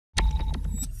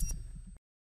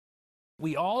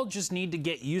We all just need to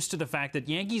get used to the fact that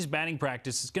Yankees batting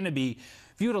practice is going to be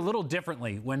viewed a little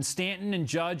differently when Stanton and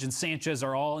Judge and Sanchez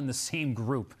are all in the same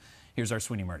group. Here's our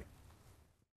Sweeny Murti.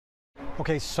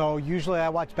 Okay, so usually I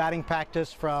watch batting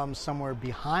practice from somewhere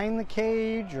behind the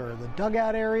cage or the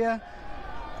dugout area.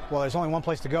 Well, there's only one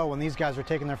place to go when these guys are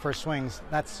taking their first swings.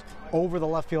 That's over the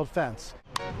left field fence.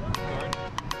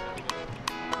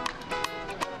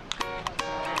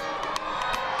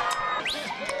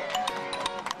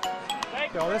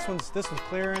 Oh, this one's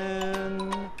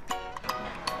clearing.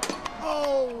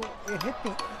 Oh, it hit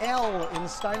the L in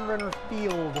Steinbrenner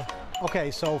Field.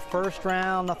 Okay, so first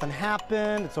round, nothing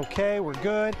happened. It's okay, we're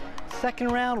good.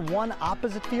 Second round, one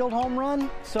opposite field home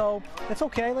run. So it's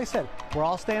okay, like I said, we're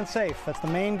all staying safe. That's the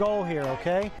main goal here,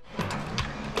 okay?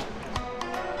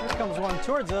 Here comes one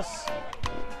towards us.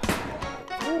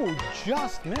 Ooh,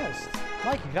 just missed.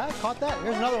 Mike, you guys caught that?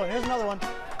 Here's another one, here's another one.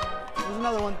 Here's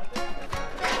another one.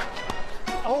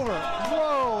 Over.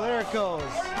 Whoa, there it goes.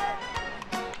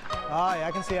 Oh, yeah,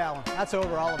 I can see that one. That's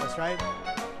over all of us, right?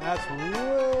 That's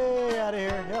way out of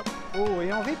here. Yep. Ooh, you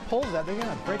know, if he pulls that, they're going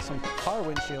to break some car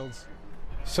windshields.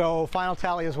 So final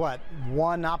tally is what?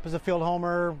 One opposite field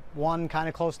homer, one kind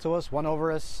of close to us, one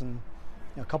over us, and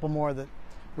a couple more that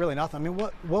really nothing. I mean,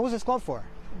 what was this glove for?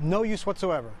 No use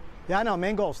whatsoever. Yeah, I know,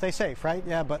 main goal, stay safe, right?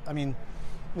 Yeah, but, I mean,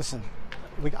 listen,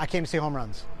 I came to see home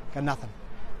runs. Got nothing.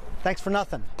 Thanks for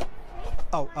nothing.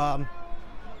 Oh,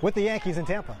 with the Yankees in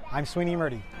Tampa, I'm Sweeny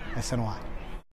Murti, SNY.